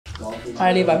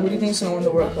Alright, Levi, who do you think's gonna win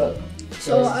the World Cup?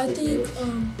 So I think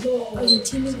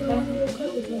Argentina's gonna win the World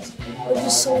Cup because we're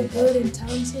just so good and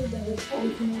talented that we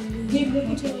can only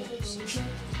win.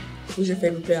 Who's your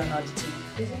favorite player on Argentina?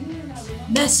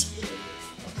 Messi.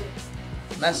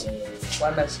 Messi.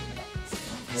 Why Messi?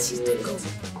 Messi's the GOAT.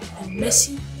 And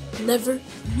Messi never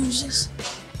loses.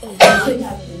 And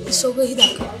he's so good, he's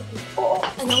that good.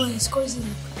 And then when he scores, he's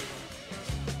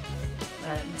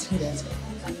Alright, that's a good answer.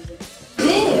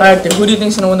 Alright, then who do you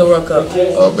think's gonna win the World Cup?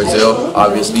 Brazil,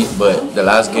 obviously, but the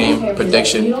last game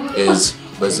prediction is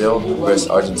Brazil versus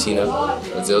Argentina.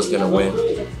 Brazil's gonna win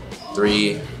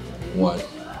 3-1,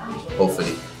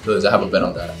 hopefully, because I have a bet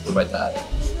on that with my dad.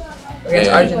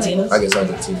 Against Argentina? Against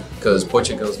Argentina, because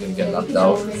Portugal's gonna get knocked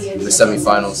out in the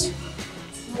semifinals.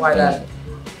 Why that?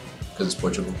 Because it's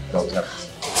Portugal. It always happens.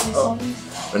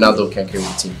 Ronaldo can't carry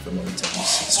the team for more than 10 years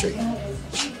straight.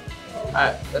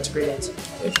 Alright, that's a great answer.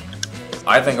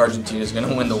 I think Argentina's going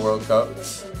to win the World Cup.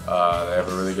 They have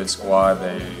a really good squad.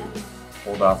 They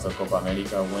pulled off the Copa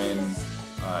America win,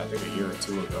 I think a year or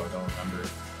two ago, I don't remember.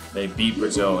 They beat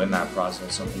Brazil in that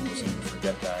process. Some people seem to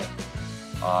forget that.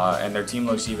 And their team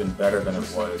looks even better than it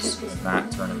was in that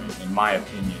tournament, in my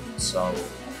opinion. So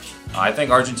I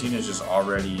think Argentina is just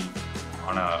already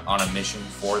on a mission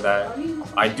for that.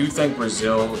 I do think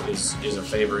Brazil is a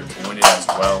favorite to win it as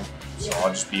well. So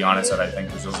I'll just be honest that I think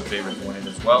Brazil's a favorite to win it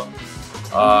as well.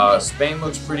 Spain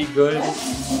looks pretty good.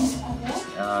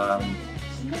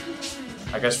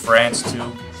 I guess France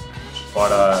too.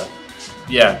 But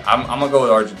yeah, I'm gonna go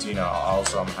with Argentina.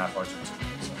 I'm half Argentina.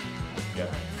 So, yeah.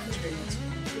 That's a great answer.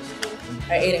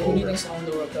 Alright, Aiden, who do you think's gonna win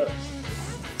the World Cup?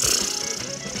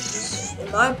 In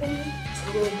my opinion,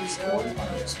 I'll go with Brazil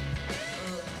because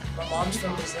my mom's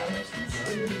from Brazil.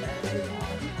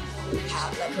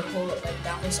 Like her whole, like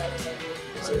that whole side is like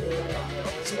Brazilian, like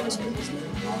always watching Brazil.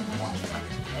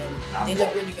 And they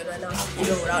look really good right now,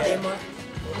 even without Neymar.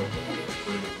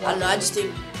 I don't know, I just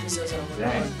think Brazil's gonna win the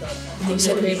World Cup. Who's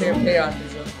your favorite player on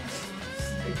Brazil?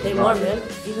 Neymar, man,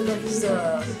 even though he's a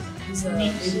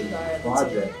baby guy at the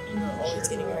team, always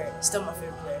getting hurt, he's still my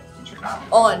favorite player.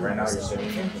 On Brazil, my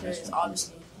favorite player is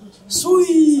obviously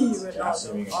sweet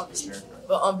Ronaldo, obviously.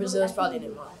 But on Brazil, it's probably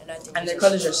Neymar. And I think And their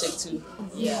colors are sick too.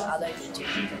 yeah, I like it too.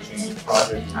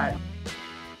 Alright.